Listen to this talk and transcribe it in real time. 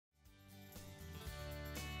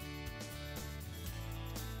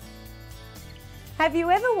Have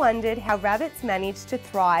you ever wondered how rabbits manage to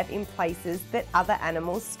thrive in places that other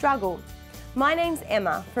animals struggle? My name's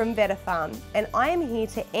Emma from Vetafarm, and I am here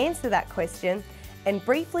to answer that question and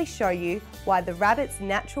briefly show you why the rabbit's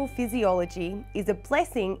natural physiology is a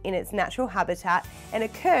blessing in its natural habitat and a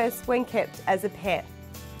curse when kept as a pet.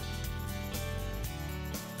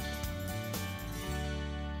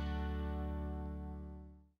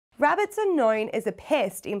 Rabbits are known as a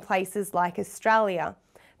pest in places like Australia.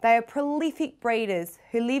 They are prolific breeders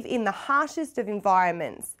who live in the harshest of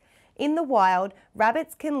environments. In the wild,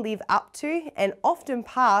 rabbits can live up to and often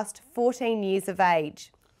past 14 years of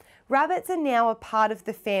age. Rabbits are now a part of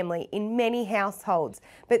the family in many households,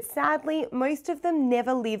 but sadly, most of them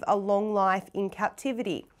never live a long life in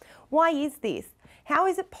captivity. Why is this? How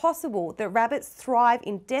is it possible that rabbits thrive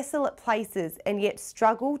in desolate places and yet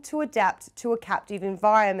struggle to adapt to a captive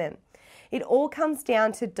environment? It all comes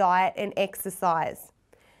down to diet and exercise.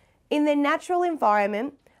 In their natural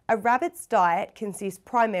environment, a rabbit's diet consists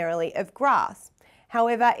primarily of grass.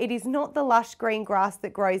 However, it is not the lush green grass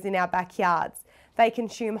that grows in our backyards. They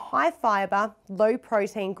consume high fibre, low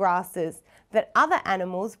protein grasses that other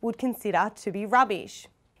animals would consider to be rubbish.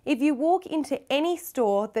 If you walk into any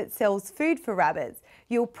store that sells food for rabbits,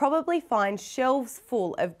 you'll probably find shelves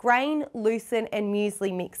full of grain, lucerne and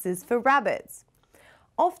muesli mixes for rabbits.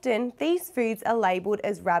 Often, these foods are labelled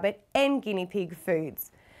as rabbit and guinea pig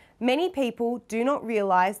foods. Many people do not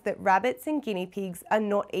realise that rabbits and guinea pigs are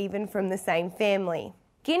not even from the same family.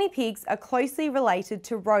 Guinea pigs are closely related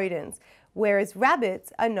to rodents, whereas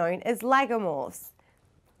rabbits are known as lagomorphs.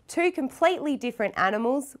 Two completely different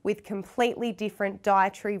animals with completely different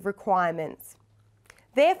dietary requirements.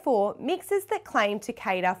 Therefore, mixes that claim to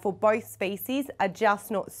cater for both species are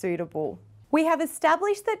just not suitable. We have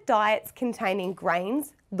established that diets containing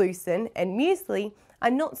grains, lucerne and muesli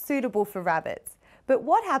are not suitable for rabbits. But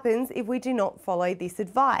what happens if we do not follow this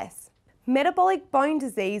advice? Metabolic bone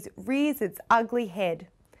disease rears its ugly head.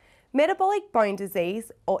 Metabolic bone disease,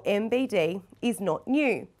 or MBD, is not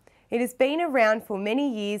new. It has been around for many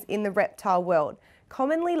years in the reptile world,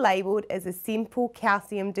 commonly labelled as a simple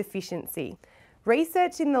calcium deficiency.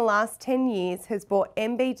 Research in the last 10 years has brought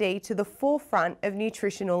MBD to the forefront of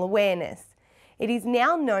nutritional awareness. It is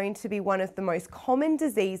now known to be one of the most common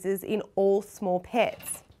diseases in all small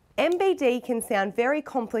pets. MBD can sound very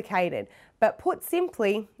complicated, but put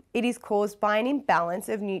simply, it is caused by an imbalance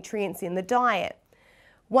of nutrients in the diet.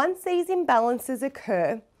 Once these imbalances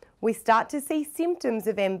occur, we start to see symptoms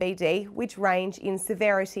of MBD which range in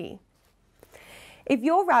severity. If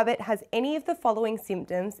your rabbit has any of the following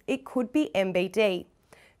symptoms, it could be MBD: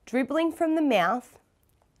 dribbling from the mouth,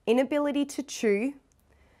 inability to chew,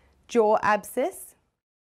 jaw abscess,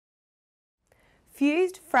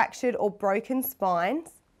 fused, fractured or broken spines,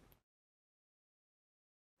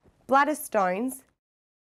 bladder stones,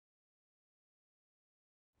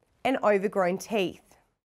 and overgrown teeth.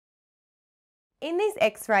 In this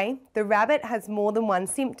X-ray, the rabbit has more than one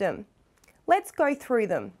symptom. Let's go through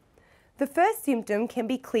them. The first symptom can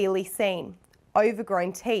be clearly seen: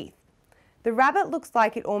 overgrown teeth. The rabbit looks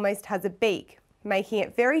like it almost has a beak, making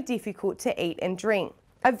it very difficult to eat and drink.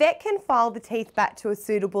 A vet can file the teeth back to a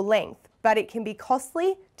suitable length, but it can be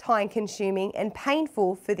costly, time-consuming and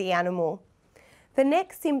painful for the animal. The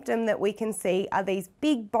next symptom that we can see are these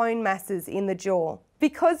big bone masses in the jaw.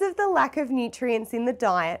 Because of the lack of nutrients in the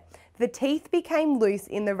diet, the teeth became loose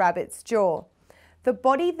in the rabbit's jaw. The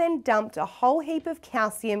body then dumped a whole heap of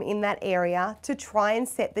calcium in that area to try and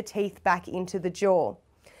set the teeth back into the jaw.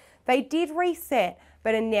 They did reset,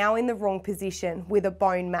 but are now in the wrong position with a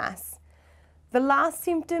bone mass. The last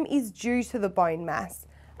symptom is due to the bone mass.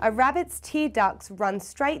 A rabbit's tear ducts run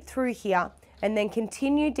straight through here and then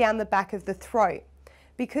continue down the back of the throat.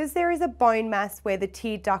 Because there is a bone mass where the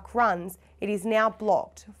tear duct runs, it is now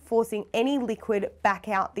blocked, forcing any liquid back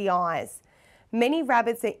out the eyes. Many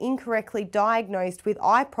rabbits are incorrectly diagnosed with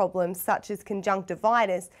eye problems such as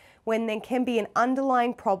conjunctivitis, when there can be an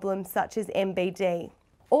underlying problem such as MBD.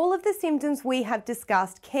 All of the symptoms we have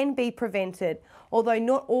discussed can be prevented, although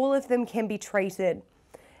not all of them can be treated.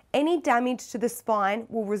 Any damage to the spine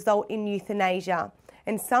will result in euthanasia,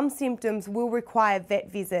 and some symptoms will require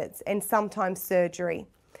vet visits and sometimes surgery.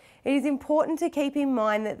 It is important to keep in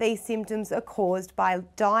mind that these symptoms are caused by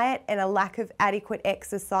diet and a lack of adequate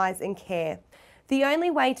exercise and care. The only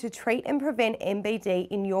way to treat and prevent MBD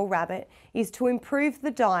in your rabbit is to improve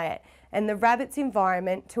the diet and the rabbit's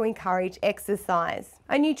environment to encourage exercise.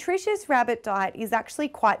 A nutritious rabbit diet is actually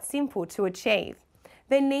quite simple to achieve.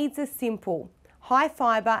 Their needs are simple: high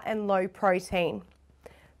fibre and low protein.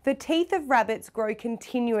 The teeth of rabbits grow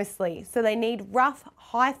continuously, so they need rough,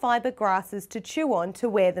 high fibre grasses to chew on to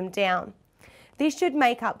wear them down. This should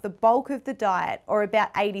make up the bulk of the diet, or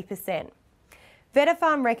about 80%.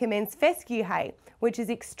 Vetafarm recommends fescue hay, which is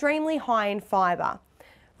extremely high in fibre.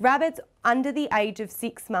 Rabbits under the age of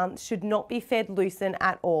 6 months should not be fed lucerne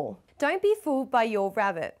at all. Don't be fooled by your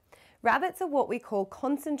rabbit. Rabbits are what we call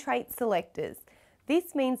concentrate selectors.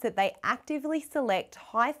 This means that they actively select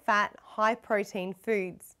high-fat, high-protein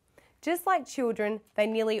foods. Just like children, they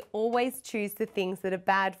nearly always choose the things that are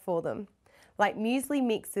bad for them, like muesli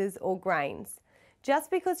mixes or grains.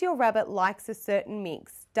 Just because your rabbit likes a certain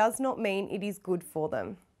mix does not mean it is good for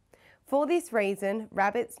them. For this reason,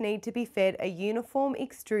 rabbits need to be fed a uniform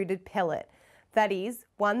extruded pellet, that is,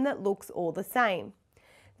 one that looks all the same.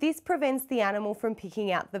 This prevents the animal from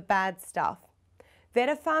picking out the bad stuff.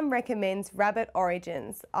 Vetafarm recommends Rabbit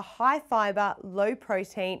Origins, a high-fibre,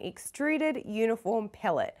 low-protein, extruded uniform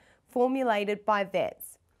pellet formulated by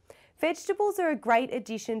vets. Vegetables are a great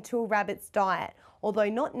addition to a rabbit's diet, although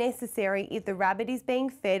not necessary if the rabbit is being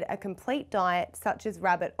fed a complete diet such as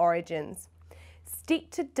Rabbit Origins.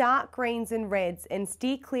 Stick to dark greens and reds and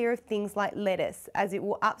steer clear of things like lettuce, as it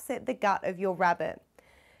will upset the gut of your rabbit.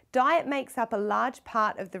 Diet makes up a large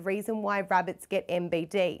part of the reason why rabbits get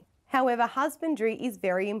MBD. However, husbandry is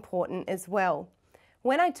very important as well.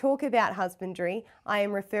 When I talk about husbandry, I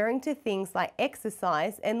am referring to things like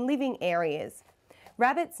exercise and living areas.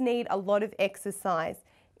 Rabbits need a lot of exercise.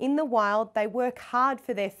 In the wild, they work hard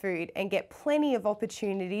for their food and get plenty of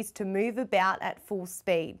opportunities to move about at full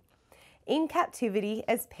speed. In captivity,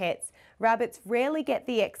 as pets, rabbits rarely get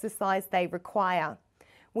the exercise they require.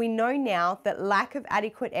 We know now that lack of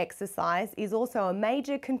adequate exercise is also a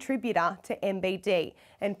major contributor to MBD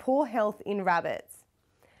and poor health in rabbits.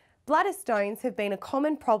 Bladder stones have been a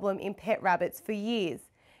common problem in pet rabbits for years.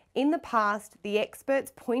 In the past, the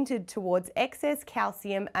experts pointed towards excess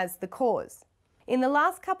calcium as the cause. In the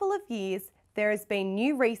last couple of years, there has been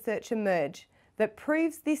new research emerge that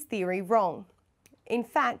proves this theory wrong. In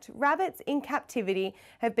fact, rabbits in captivity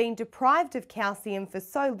have been deprived of calcium for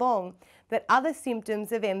so long that other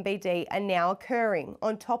symptoms of MBD are now occurring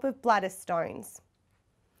on top of bladder stones.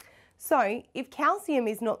 So, if calcium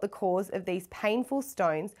is not the cause of these painful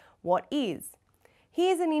stones, what is?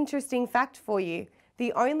 Here's an interesting fact for you.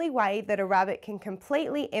 The only way that a rabbit can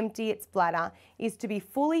completely empty its bladder is to be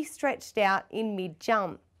fully stretched out in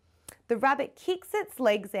mid-jump. The rabbit kicks its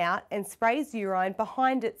legs out and sprays urine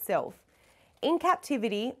behind itself. In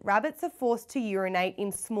captivity, rabbits are forced to urinate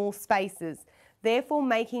in small spaces, therefore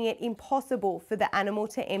making it impossible for the animal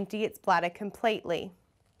to empty its bladder completely.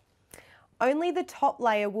 Only the top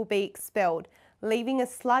layer will be expelled, leaving a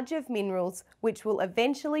sludge of minerals which will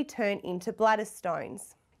eventually turn into bladder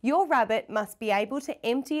stones. Your rabbit must be able to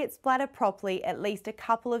empty its bladder properly at least a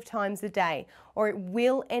couple of times a day, or it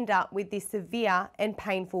will end up with this severe and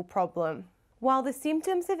painful problem. While the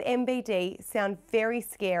symptoms of MBD sound very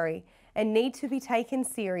scary and need to be taken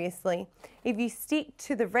seriously, if you stick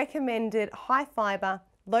to the recommended high-fibre,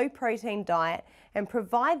 low-protein diet and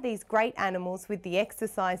provide these great animals with the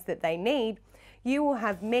exercise that they need, you will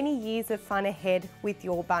have many years of fun ahead with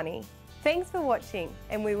your bunny. Thanks for watching,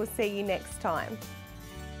 and we will see you next time.